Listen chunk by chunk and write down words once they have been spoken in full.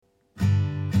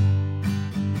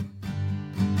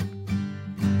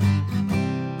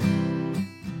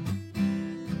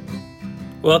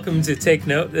Welcome to Take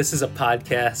Note. This is a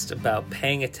podcast about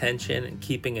paying attention and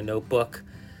keeping a notebook.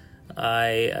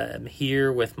 I am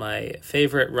here with my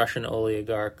favorite Russian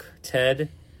oligarch, Ted.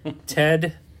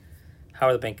 Ted, how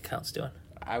are the bank accounts doing?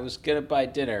 I was going to buy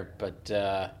dinner, but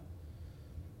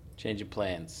change of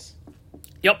plans.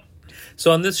 Yep.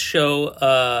 So on this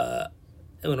show,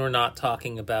 when we're not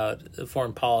talking about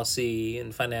foreign policy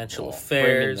and financial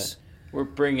affairs... We're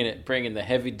bringing the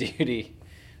heavy duty...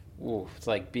 Ooh, it's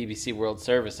like BBC World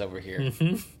Service over here.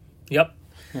 Mm-hmm. Yep.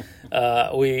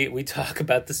 We talk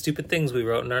about the stupid things we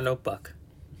wrote in our notebook.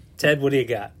 Ted, what do you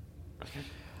got?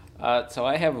 So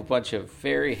I have a bunch of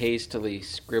very hastily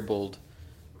scribbled,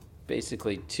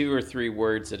 basically 2 or 3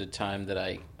 words at a time that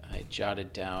I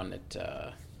jotted down at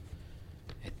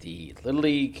the Little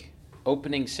League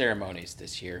opening ceremonies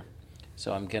this year.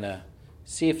 So I'm going to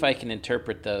see if I can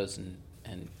interpret those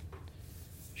and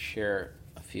share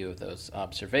a few of those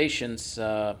observations.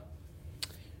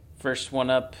 First one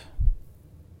up,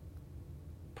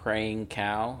 praying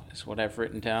cow is what I've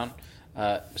written down.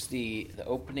 It was the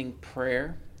opening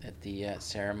prayer at the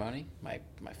ceremony. My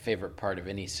favorite part of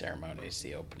any ceremony is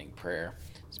the opening prayer,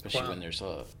 especially when there's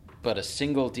but a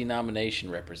single denomination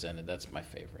represented. That's my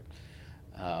favorite.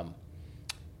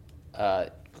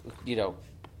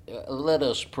 Let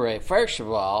us pray. First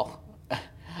of all,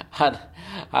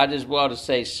 I just want to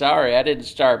say sorry. I didn't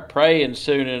start praying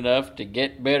soon enough to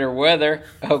get better weather.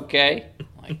 Okay,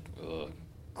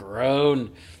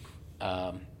 groan.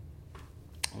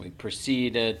 We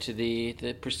proceed to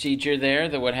the procedure there,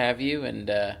 the what have you,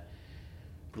 and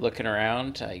looking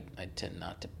around, I tend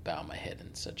not to bow my head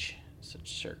in such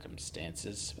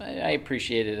circumstances. I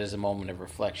appreciate it as a moment of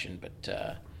reflection,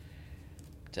 but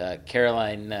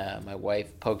Caroline, my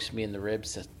wife, pokes me in the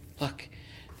ribs, says, "Look,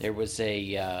 there was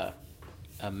a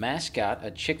mascot,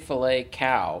 a Chick-fil-A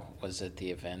cow was at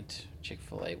the event.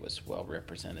 Chick-fil-A was well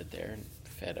represented there and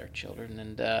fed our children.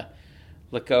 And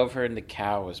look over, and the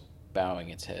cow was bowing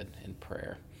its head in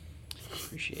prayer.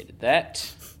 Appreciated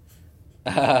that.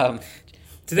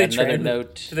 Did they train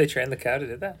the cow to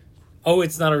do that? Oh,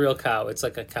 it's not a real cow. It's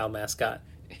like a cow mascot.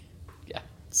 Yeah.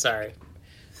 Sorry.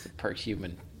 Per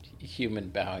human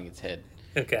bowing its head.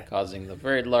 Okay. Causing the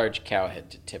very large cow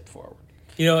head to tip forward.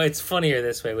 You know, it's funnier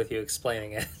this way with you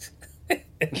explaining it.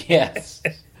 Yes.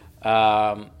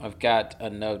 I've got a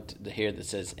note here that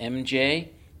says MJ,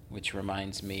 which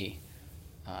reminds me,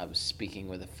 I was speaking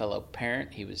with a fellow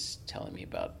parent. He was telling me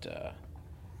about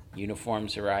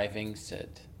uniforms arriving.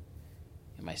 Said,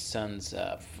 my son's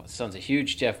a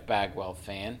huge Jeff Bagwell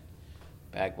fan.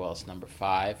 Bagwell's number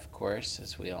 5, of course,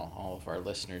 as we all of our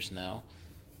listeners know.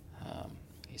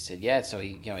 He said, yeah, so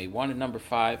he wanted number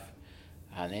 5.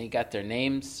 And then he got their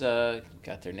names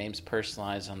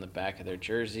personalized on the back of their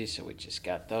jerseys, so we just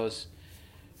got those.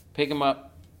 Pick them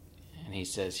up, and he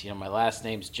says, my last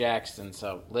name's Jackson,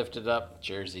 so lift it up.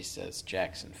 Jersey says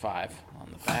Jackson 5 on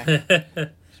the back.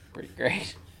 It's pretty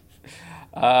great.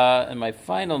 And my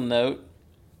final note,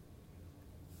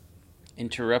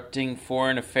 interrupting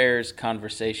foreign affairs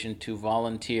conversation to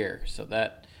volunteer. So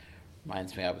that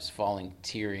reminds me, I was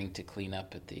volunteering to clean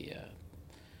up at the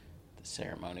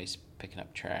ceremonies, picking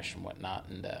up trash and whatnot,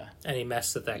 and any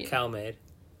mess that cow made.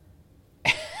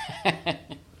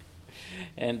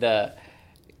 And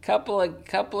couple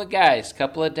of guys,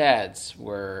 couple of dads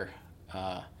were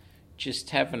just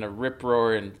having a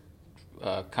rip-roaring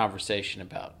conversation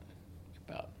about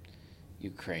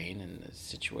Ukraine and the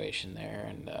situation there,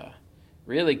 and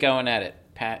really going at it,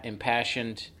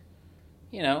 impassioned,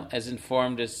 as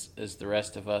informed as the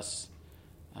rest of us.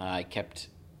 I kept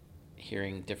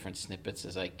hearing different snippets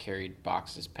as I carried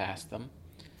boxes past them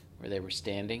where they were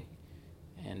standing.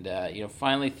 And,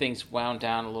 finally things wound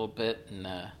down a little bit, and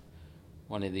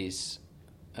one of these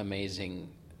amazing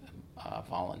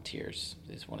volunteers,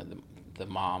 one of the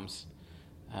moms,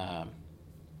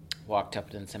 walked up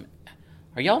to them and said,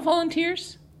 "Are y'all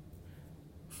volunteers?"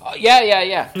 "Oh,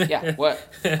 yeah. What?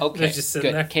 Okay, good.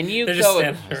 There. Can you go?"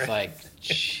 And I was like,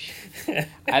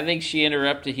 I think she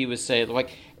interrupted. He was saying,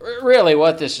 really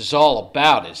what this is all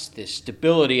about is the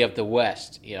stability of the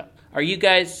West. Are you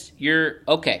guys, you're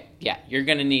going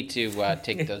to need to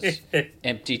take those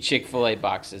empty Chick-fil-A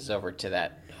boxes over to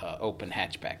that open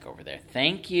hatchback over there.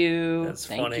 Thank you. That's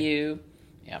Thank funny. you.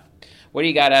 Yeah. What do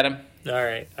you got, Adam? All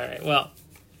right. Well,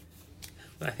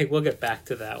 I think we'll get back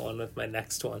to that one with my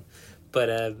next one. But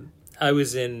I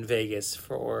was in Vegas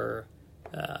for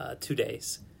 2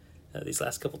 days. These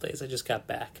last couple days. I just got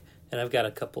back. And I've got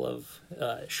a couple of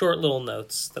short little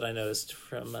notes that I noticed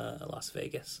from Las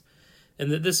Vegas. And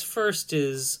this first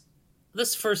is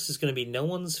going to be no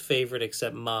one's favorite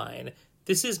except mine.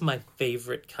 This is my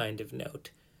favorite kind of note.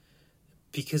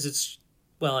 because it's,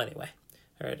 well, anyway.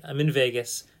 All right, I'm in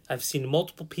Vegas. I've seen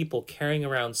multiple people carrying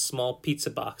around small pizza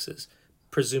boxes,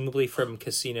 presumably from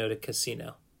casino to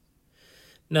casino.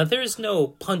 Now, there's no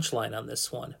punchline on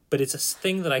this one, but it's a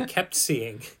thing that I kept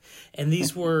seeing. And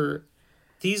these were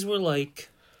like,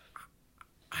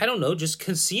 I don't know, just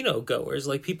casino goers,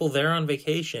 like people there on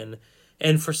vacation.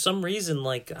 And for some reason,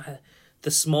 like,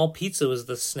 the small pizza was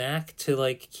the snack to,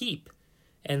 like, keep.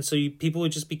 And so people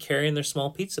would just be carrying their small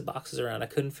pizza boxes around. I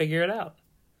couldn't figure it out.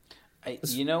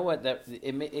 You know what?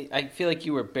 I feel like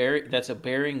you were that's a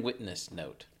bearing witness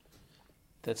note.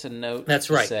 That's a note. That's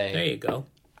right. Say, there you go.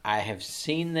 I have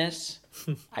seen this.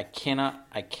 I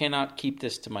cannot keep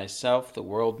this to myself. The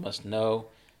world must know.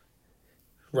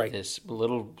 Right. This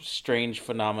little strange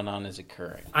phenomenon is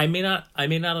occurring. I may not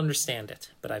understand it,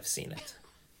 but I've seen it.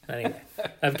 Anyway,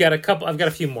 I've got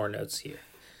a few more notes here.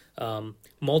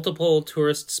 Multiple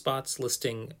tourist spots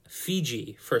listing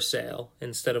Fiji for sale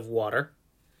instead of water.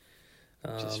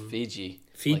 Just Fiji.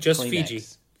 Like just Kleenex. Fiji.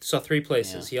 Saw 3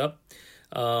 places. Yeah.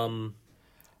 Yep.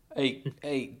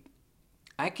 Hey,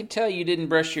 I can tell you didn't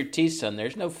brush your teeth, son.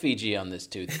 There's no Fiji on this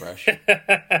toothbrush. I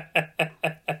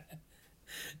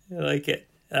like it.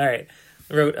 All right.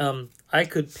 I wrote, I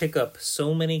could pick up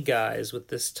so many guys with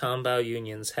this Tombow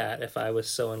Unions hat if I was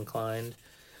so inclined.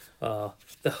 The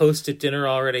host at dinner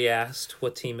already asked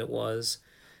what team it was,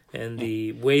 and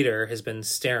the waiter has been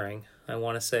staring. I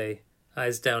want to say,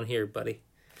 eyes down here, buddy.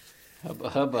 Hubba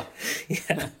hubba.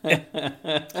 Yeah.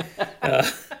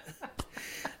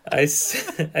 I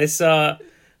saw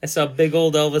a big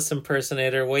old Elvis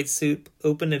impersonator, white suit,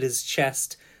 open at his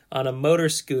chest on a motor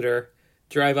scooter,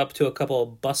 drive up to a couple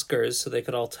of buskers so they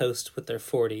could all toast with their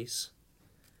 40s.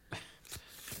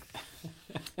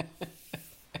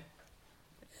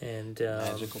 And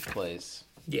magical place.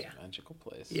 Yeah. Magical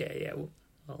place. Yeah.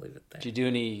 I'll leave it there. Did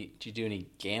you do any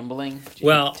gambling? Did you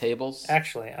hit tables?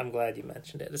 Actually, I'm glad you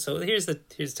mentioned it. So here's the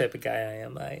type of guy I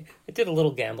am. I did a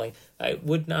little gambling. I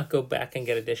would not go back and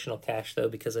get additional cash though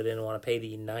because I didn't want to pay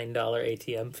the $9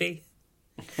 ATM fee.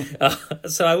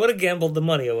 So I would have gambled the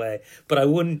money away, but I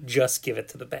wouldn't just give it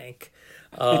to the bank.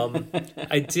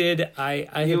 I did.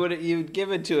 You'd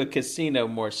give it to a casino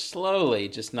more slowly,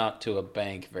 just not to a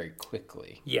bank very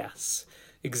quickly. Yes,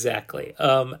 exactly.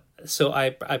 So I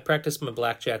practiced my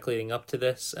blackjack leading up to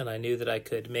this, and I knew that I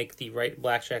could make the right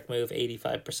blackjack move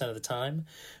 85% of the time,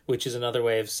 which is another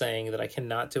way of saying that I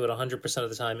cannot do it 100% of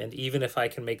the time, and even if I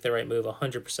can make the right move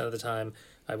 100% of the time,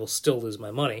 I will still lose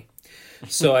my money.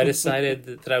 So I decided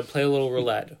that I would play a little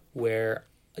roulette where,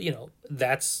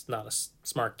 that's not a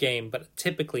smart game, but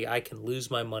typically I can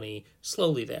lose my money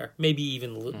slowly there, maybe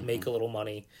even make a little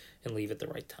money and leave at the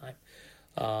right time.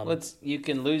 You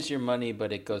can lose your money,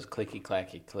 but it goes clicky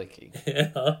clacky clicky.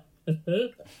 Yeah.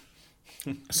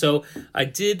 So I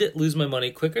did lose my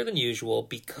money quicker than usual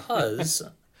because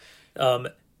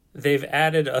they've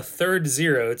added a third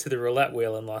 0 to the roulette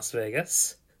wheel in Las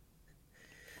Vegas.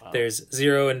 Wow. There's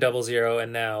 0 and 00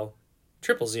 and now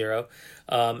 000.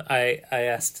 I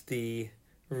asked the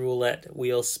roulette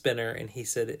wheel spinner, and he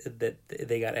said that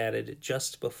they got added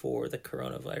just before the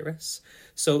coronavirus.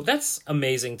 So that's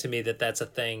amazing to me that that's a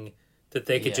thing that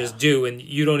they could just do, and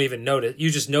you don't even notice.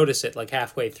 You just notice it like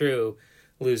halfway through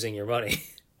losing your money.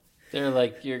 They're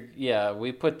like,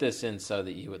 we put this in so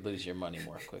that you would lose your money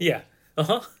more quickly. Yeah.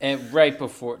 Uh-huh. And right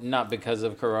before, not because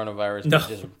of coronavirus, but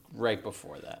just right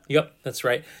before that. Yep, that's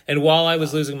right. And while I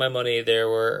was losing my money, there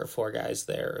were 4 guys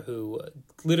there who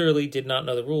literally did not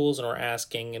know the rules and were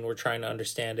asking and were trying to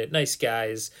understand it. Nice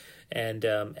guys. And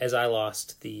as I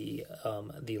lost the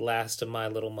last of my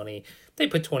little money, they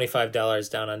put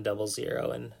 $25 down on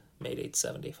 00 and made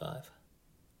 $8.75.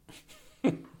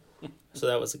 So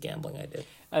that was the gambling I did.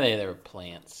 I think they were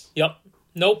plants. Yep.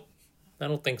 Nope. I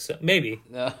don't think so. Maybe.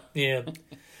 No. Yeah.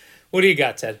 What do you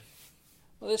got, Ted?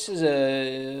 Well, this is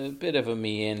a bit of a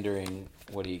meandering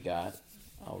what do you got,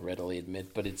 I'll readily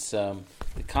admit. But it's the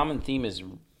common theme is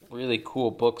really cool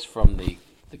books from the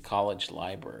college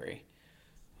library.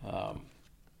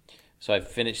 So I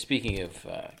finished, speaking of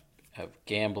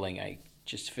gambling, I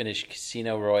just finished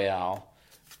Casino Royale,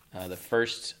 the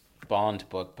first Bond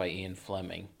book by Ian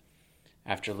Fleming,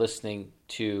 after listening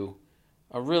to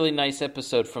a really nice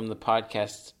episode from the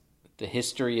podcast, The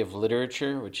History of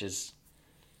Literature, which is,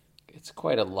 it's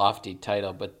quite a lofty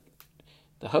title, but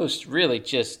the host really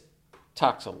just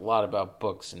talks a lot about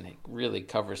books and it really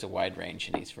covers a wide range,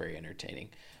 and he's very entertaining.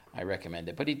 I recommend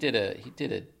it. But he did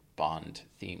a Bond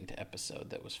themed episode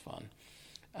that was fun.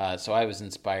 So I was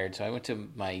inspired. So I went to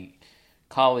my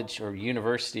college or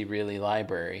university really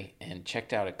library and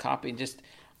checked out a copy.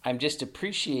 I'm just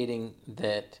appreciating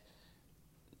that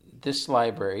this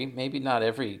library, maybe not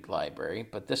every library,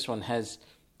 but this one has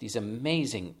these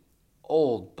amazing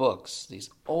old books, these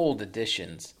old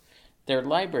editions. They're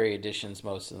library editions,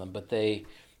 most of them, but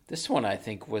this one I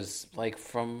think was like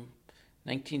from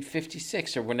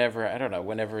 1956 or whenever, I don't know,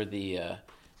 whenever the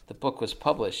book was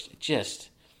published. Just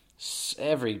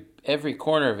every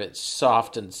corner of it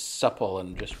soft and supple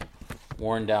and just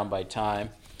worn down by time.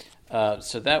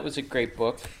 So that was a great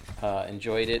book.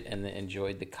 Enjoyed it and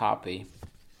enjoyed the copy.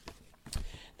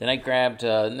 Then I grabbed,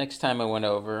 next time I went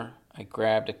over, I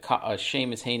grabbed a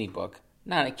Seamus Heaney book.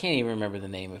 I can't even remember the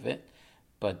name of it,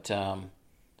 but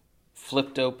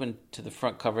flipped open to the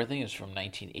front cover. I think it was from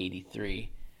 1983.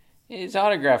 His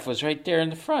autograph was right there in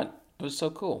the front. It was so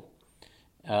cool.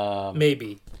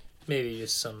 Maybe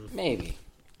just some. Maybe.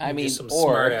 I mean, some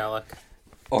smart aleck.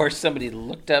 Or somebody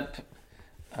looked up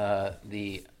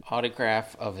the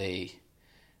autograph of a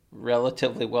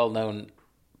relatively well-known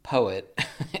poet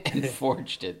and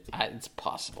forged it. It's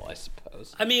possible, I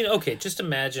suppose. I mean, okay, just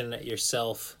imagine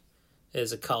yourself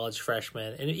as a college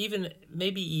freshman, and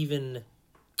maybe even,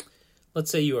 let's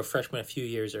say you were a freshman a few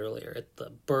years earlier at the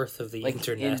birth of the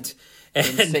internet. In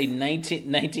say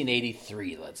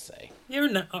 1983, let's say. You're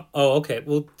not. Oh, okay.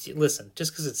 Well, listen.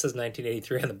 Just because it says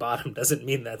 1983 on the bottom doesn't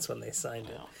mean that's when they signed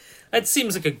it. It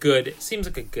seems like a good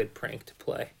prank to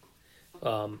play.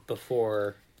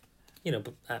 Before, I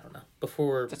don't know.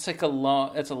 Before that's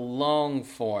a long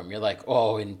form. You're like,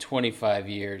 oh, in 25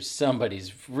 years,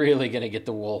 somebody's really gonna get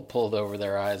the wool pulled over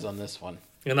their eyes on this one,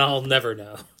 and I'll never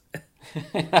know.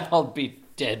 I'll be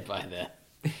dead by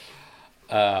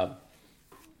then.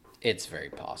 It's very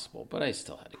possible, but I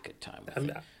still had a good time with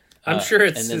it. I'm sure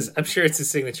it's his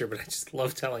signature, but I just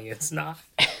love telling you it's not.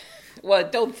 Well,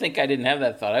 don't think I didn't have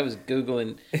that thought. I was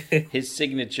Googling his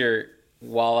signature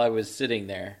while I was sitting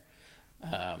there.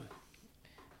 I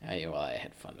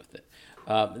had fun with it.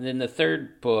 And then the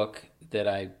third book that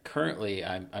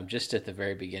I'm just at the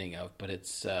very beginning of, but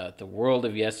it's The World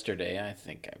of Yesterday. I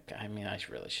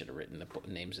really should have written the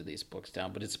names of these books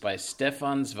down, but it's by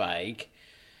Stefan Zweig,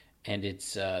 and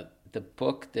it's the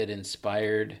book that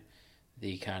inspired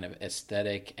the kind of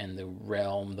aesthetic and the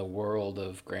world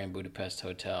of Grand Budapest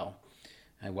Hotel.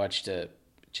 I watched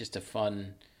just a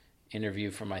fun interview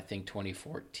from, I think,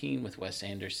 2014 with Wes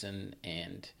Anderson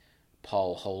and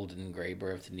Paul Holden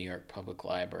Graber of the New York Public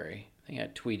Library. I think I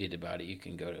tweeted about it. You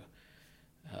can go to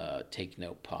Take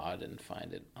Note Pod and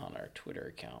find it on our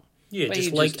Twitter account. Yeah,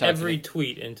 just like every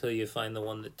tweet until you find the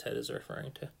one that Ted is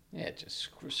referring to. Yeah, just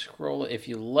scroll. If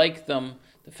you like them,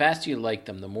 the faster you like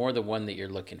them, the more the one that you're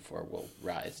looking for will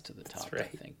rise to the top. That's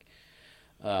right. I think.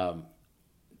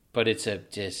 But it's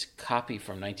just copy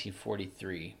from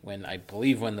 1943 when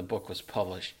the book was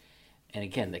published, and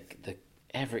again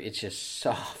it's just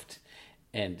soft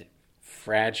and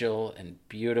fragile and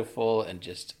beautiful and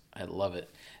just I love it.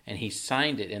 And he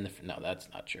signed it no, that's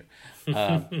not true.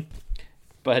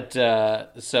 But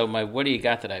so my what do you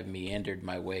got that I've meandered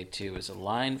my way to is a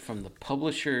line from the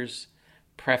publisher's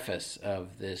preface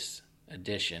of this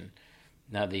edition.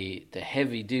 Now the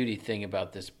heavy duty thing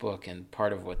about this book and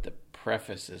part of what the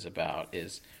preface is about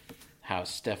is how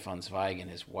Stefan Zweig and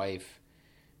his wife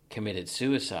committed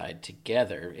suicide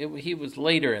together. He was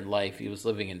later in life. He was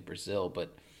living in Brazil,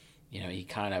 but he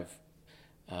kind of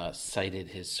cited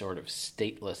his sort of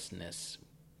statelessness,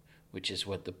 which is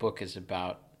what the book is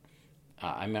about.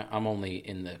 I'm only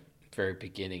in the very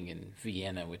beginning in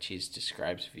Vienna, which he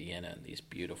describes Vienna in these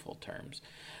beautiful terms.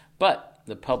 But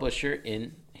the publisher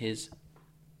in his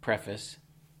preface,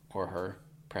 or her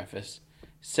preface,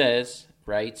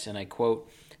 writes, and I quote,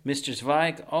 Mr.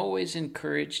 Zweig always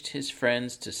encouraged his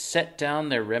friends to set down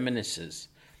their reminiscences,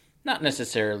 not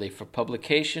necessarily for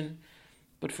publication,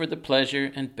 but for the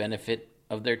pleasure and benefit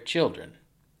of their children,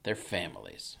 their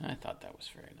families. I thought that was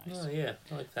very nice. Oh, yeah,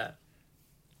 I like that.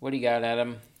 What do you got,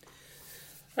 Adam?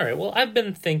 All right, well, I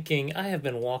have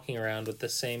been walking around with the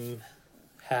same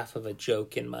half of a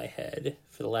joke in my head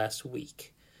for the last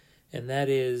week, and that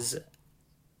is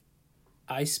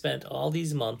I spent all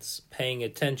these months paying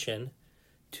attention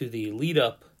to the lead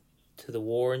up to the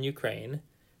war in Ukraine,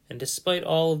 and despite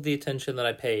all of the attention that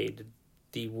I paid,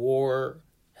 the war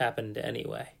happened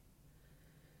anyway.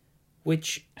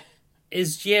 Which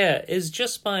is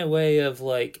just my way of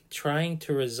like trying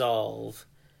to resolve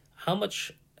how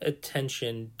much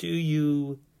attention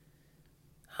should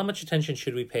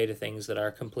we pay to things that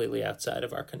are completely outside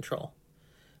of our control?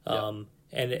 Yeah.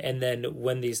 And then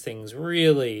when these things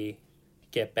really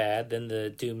get bad, then the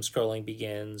doom scrolling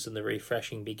begins and the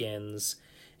refreshing begins,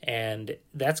 and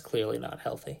that's clearly not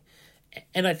healthy.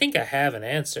 And I think I have an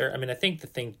answer. I mean, I think the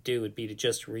thing to do would be to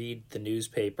just read the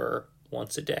newspaper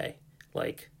once a day.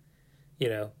 Like, You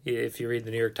know, if you read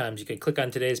the New York Times, you could click on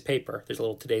today's paper. There's a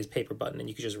little today's paper button, and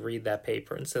you could just read that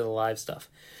paper instead of the live stuff.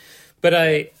 But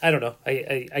I don't know.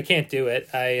 I can't do it.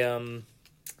 I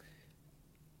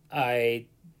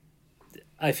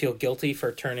feel guilty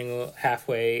for turning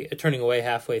away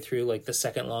halfway through like the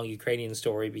second long Ukrainian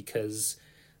story because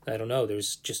I don't know,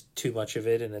 there's just too much of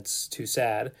it and it's too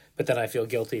sad. But then I feel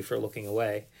guilty for looking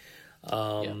away.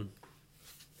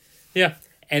 Yeah.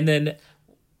 And then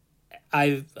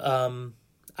I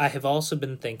have also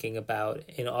been thinking about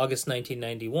in August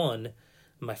 1991,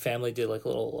 my family did like a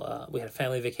little, we had a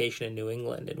family vacation in New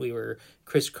England, and we were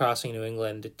crisscrossing New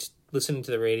England, listening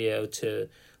to the radio to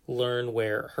learn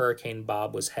where Hurricane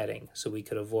Bob was heading so we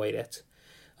could avoid it.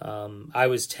 I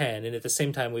was 10, and at the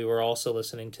same time we were also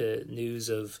listening to news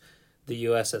of the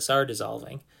USSR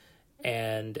dissolving,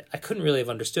 and I couldn't really have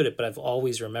understood it, but I've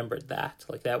always remembered that.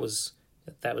 Like that was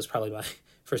probably my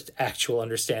first actual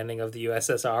understanding of the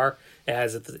USSR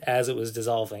as it was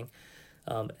dissolving.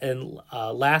 And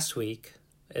last week,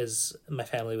 as my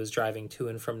family was driving to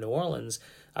and from New Orleans,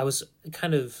 I was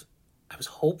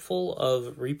hopeful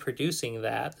of reproducing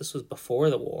that. This was before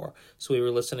the war, so we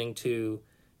were listening to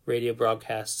radio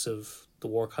broadcasts of the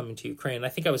war coming to Ukraine. I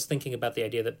think I was thinking about the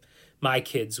idea that my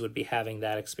kids would be having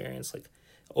that experience, like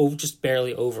just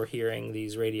barely overhearing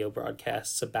these radio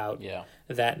broadcasts about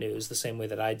that news the same way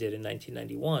that I did in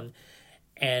 1991.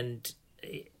 And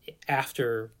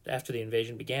after the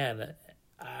invasion began,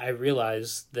 I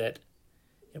realized that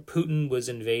Putin was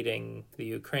invading the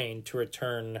Ukraine to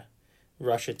return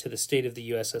Russia to the state of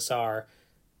the USSR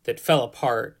that fell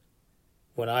apart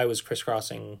when I was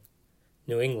crisscrossing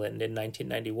New England in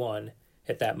 1991.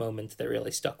 At that moment, that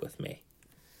really stuck with me.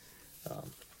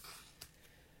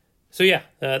 So yeah,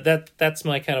 that's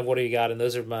my kind of what do you got, and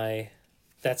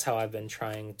that's how I've been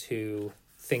trying to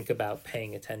think about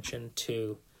paying attention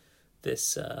to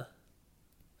this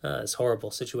this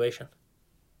horrible situation.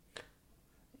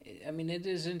 I mean, it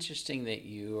is interesting that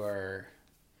you're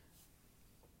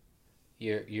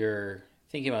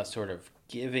thinking about sort of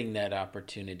giving that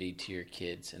opportunity to your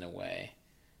kids in a way.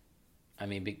 I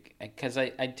mean, because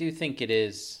I do think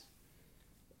there's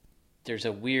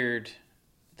a weird,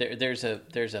 there's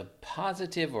a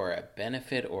positive or a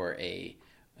benefit or a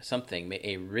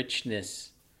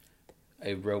richness,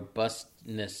 a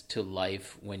robustness to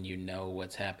life when you know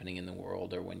what's happening in the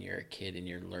world, or when you're a kid and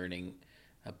you're learning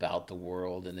about the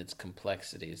world and its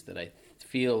complexities, that I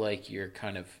feel like you're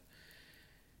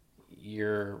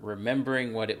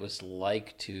remembering what it was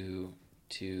like to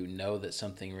know that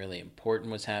something really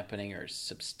important was happening or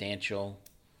substantial,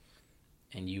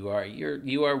 and you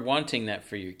are wanting that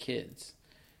for your kids.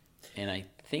 And I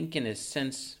think in a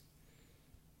sense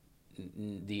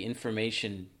the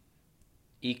information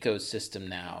ecosystem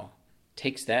now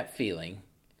takes that feeling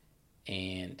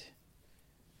and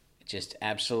just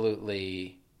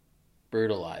absolutely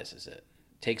brutalizes it.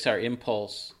 Takes our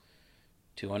impulse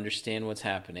to understand what's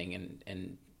happening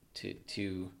and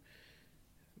to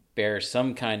bear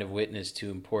some kind of witness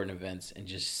to important events, and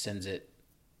just sends it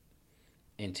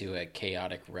into a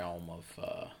chaotic realm of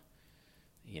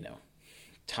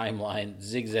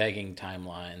zigzagging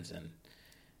timelines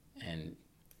and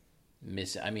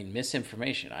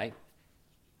misinformation. I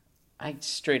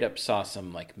straight up saw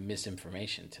some like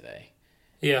misinformation today.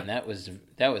 Yeah. And that was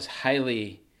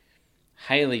highly,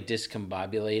 highly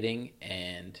discombobulating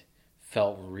and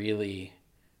felt really,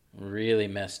 really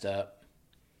messed up.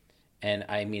 And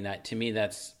I mean, to me,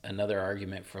 that's another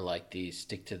argument for like the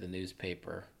stick to the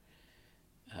newspaper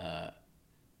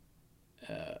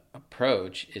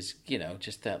approach, is,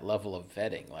 just that level of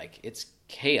vetting. Like, it's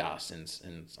chaos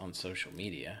on social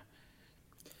media.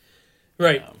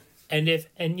 Right. And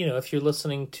if you're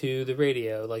listening to the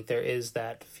radio, like there is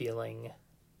that feeling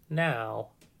now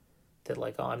that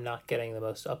like, oh, I'm not getting the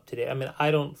most up to date. I mean,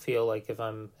 I don't feel like if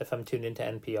I'm tuned into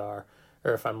NPR,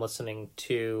 or if I'm listening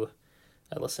to,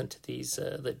 I listen to these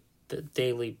the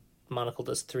daily, Monocle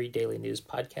does 3 daily news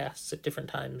podcasts at different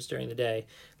times during the day.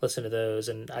 Listen to those,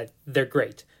 and they're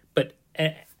great. But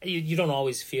you don't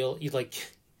always feel you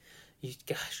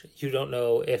don't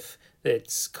know if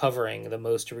it's covering the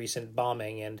most recent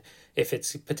bombing, and if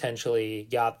it's potentially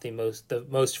got the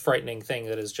most frightening thing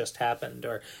that has just happened.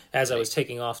 Or as I was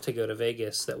taking off to go to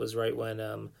Vegas, that was right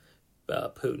when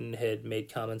Putin had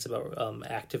made comments about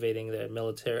activating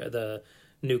the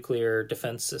nuclear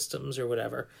defense systems or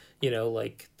whatever.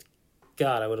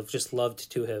 God, I would have just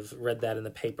loved to have read that in the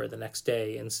paper the next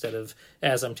day, instead of,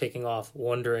 as I'm taking off,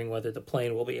 wondering whether the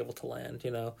plane will be able to land,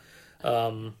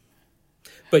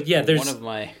 But yeah, there's...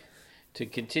 To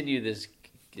continue this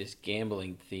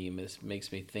gambling theme, this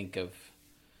makes me think of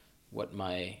what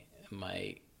my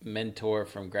mentor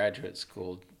from graduate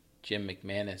school, Jim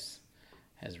McManus,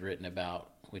 has written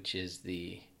about, which is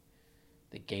the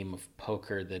game of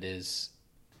poker that is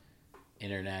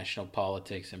international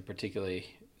politics and particularly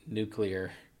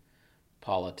nuclear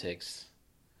politics.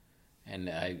 And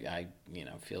I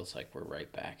feels like we're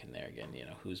right back in there again.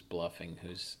 Who's bluffing,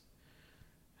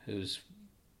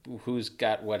 who's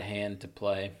got what hand to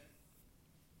play.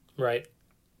 Right.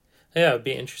 Yeah, I'd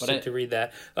be interested to read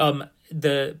that.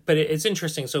 But it's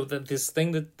interesting. So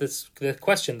the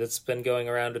question that's been going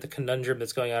around, or the conundrum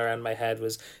that's going around in my head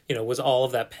was, was all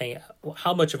of that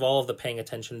how much of all of the paying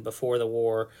attention before the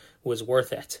war was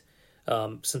worth it,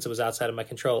 since it was outside of my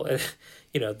control.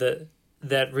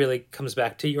 That really comes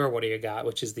back to your what do you got,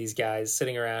 which is these guys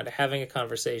sitting around having a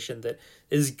conversation that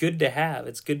is good to have.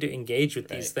 It's good to engage with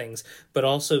these things, but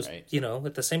also, at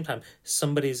the same time,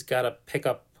 somebody's got to pick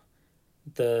up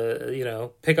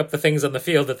the things on the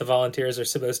field that the volunteers are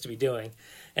supposed to be doing,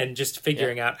 and just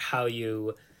figuring out how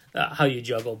you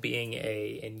juggle being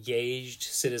a engaged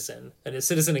citizen, and a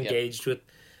citizen engaged with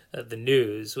the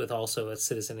news, with also a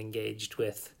citizen engaged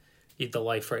with the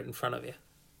life right in front of you.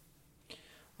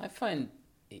 I find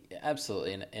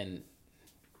absolutely, and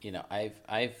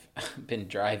I've been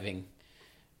driving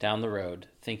down the road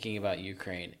thinking about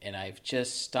Ukraine, and I've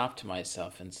just stopped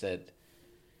myself and said,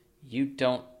 you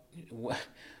don't,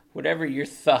 whatever your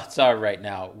thoughts are right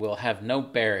now will have no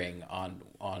bearing on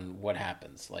what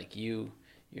happens. Like you're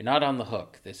not on the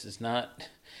hook. This is not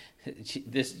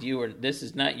this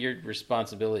is not your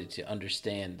responsibility to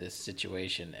understand this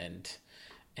situation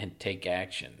and take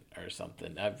action or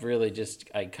something.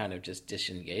 I kind of just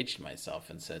disengaged myself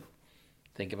and said,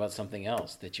 think about something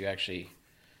else that you actually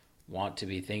want to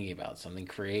be thinking about, something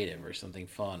creative or something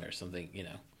fun or something,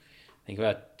 think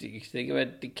about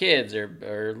the kids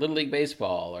or Little League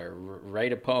Baseball, or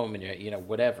write a poem and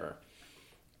whatever.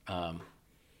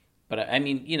 But I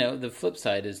mean, the flip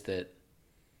side is that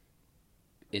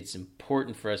it's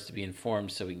important for us to be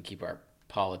informed so we can keep our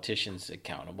politicians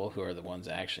accountable, who are the ones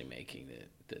actually making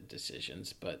the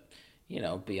decisions. But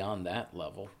beyond that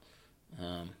level,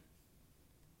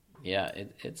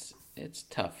 it's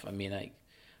tough. I mean,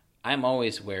 I'm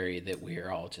always wary that we are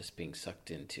all just being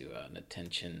sucked into an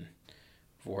attention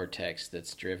vortex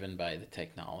that's driven by the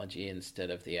technology instead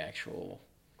of the actual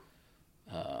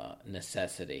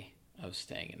necessity of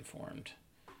staying informed.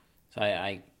 So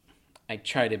I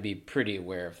try to be pretty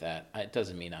aware of that. It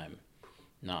doesn't mean I'm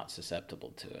not susceptible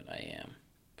to it. I am.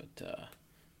 But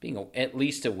being at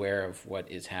least aware of what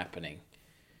is happening,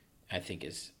 I think,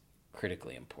 is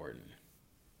critically important.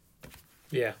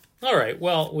 Yeah. All right.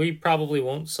 Well, we probably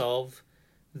won't solve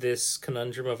this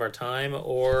conundrum of our time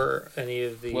or any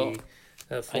of the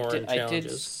foreign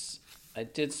challenges. I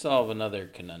did solve another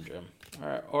conundrum.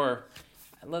 Or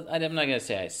I'm not going to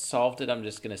say I solved it. I'm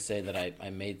just going to say that I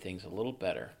made things a little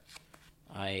better.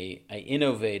 I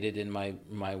innovated in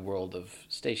my world of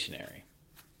stationery.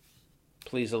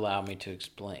 Please allow me to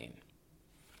explain.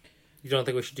 You don't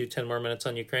think we should do 10 more minutes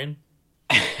on Ukraine?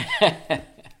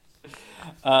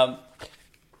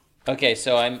 Okay,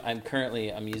 so I'm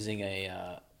currently using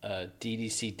a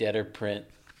DDC Debtor print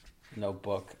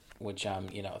notebook, which I'm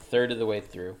a third of the way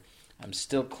through. I'm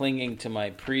still clinging to my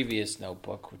previous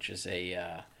notebook, which is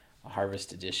a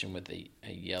harvest edition with a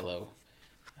yellow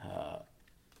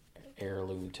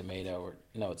heirloom tomato,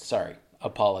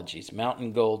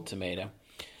 mountain gold tomato.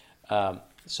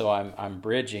 So I'm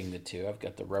bridging the two. I've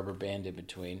got the rubber band in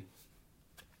between.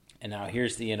 And now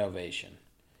here's the innovation.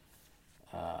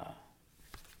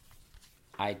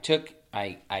 I took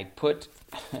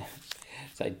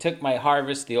my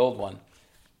harvest, the old one,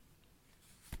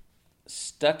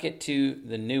 stuck it to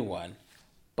the new one,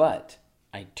 but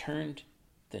I turned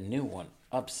the new one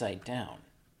upside down.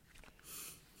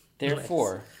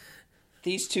 Therefore,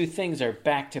 these two things are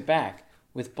back to back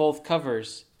with both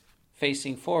covers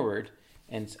facing forward.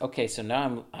 And okay, so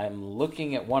now I'm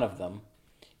looking at one of them.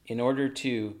 In order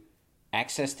to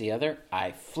access the other,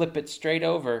 I flip it straight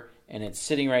over, and it's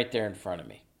sitting right there in front of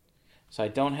me. So I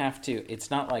don't have to.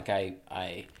 It's not like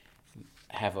I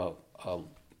have a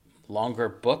longer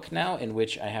book now in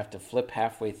which I have to flip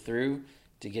halfway through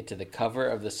to get to the cover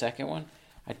of the second one.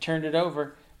 I turned it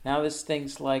over. Now this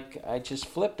thing's like I just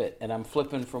flip it, and I'm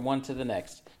flipping from one to the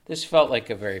next. This felt like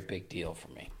a very big deal for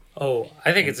me. Oh,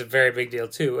 I think it's a very big deal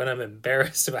too, and I'm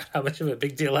embarrassed about how much of a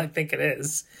big deal I think it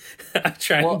is. I'm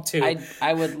trying to.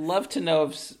 I would love to know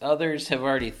if others have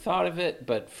already thought of it,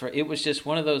 but it was just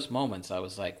one of those moments. I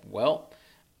was like, well,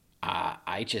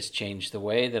 I just changed the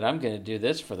way that I'm going to do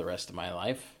this for the rest of my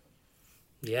life.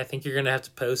 Yeah, I think you're going to have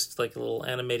to post like a little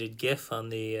animated GIF on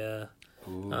the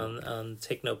on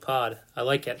Take Note Pod. I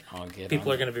like it.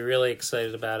 People are going to be really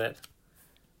excited about it.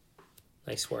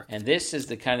 Nice work. And this is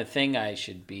the kind of thing I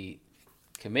should be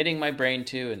committing my brain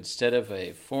to instead of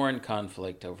a foreign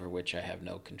conflict over which I have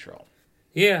no control.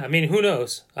 Yeah, I mean, who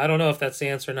knows? I don't know if that's the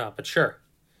answer or not, but sure.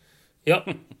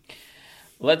 Yep.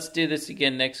 Let's do this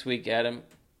again next week, Adam.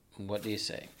 What do you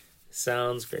say?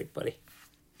 Sounds great, buddy.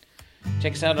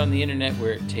 Check us out on the internet.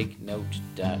 We're at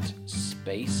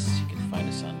takenote.space. You can find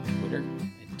us on Twitter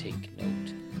at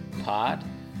TakeNotePod.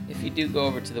 If you do go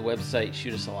over to the website,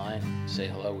 shoot us a line, say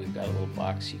hello. We've got a little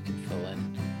box you can fill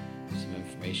in some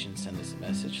information, send us a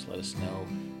message, let us know.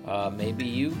 Maybe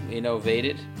you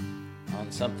innovated on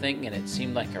something and it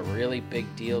seemed like a really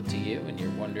big deal to you and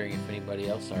you're wondering if anybody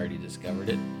else already discovered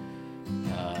it.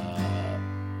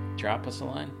 Drop us a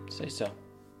line, say so.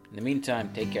 In the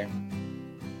meantime, take care.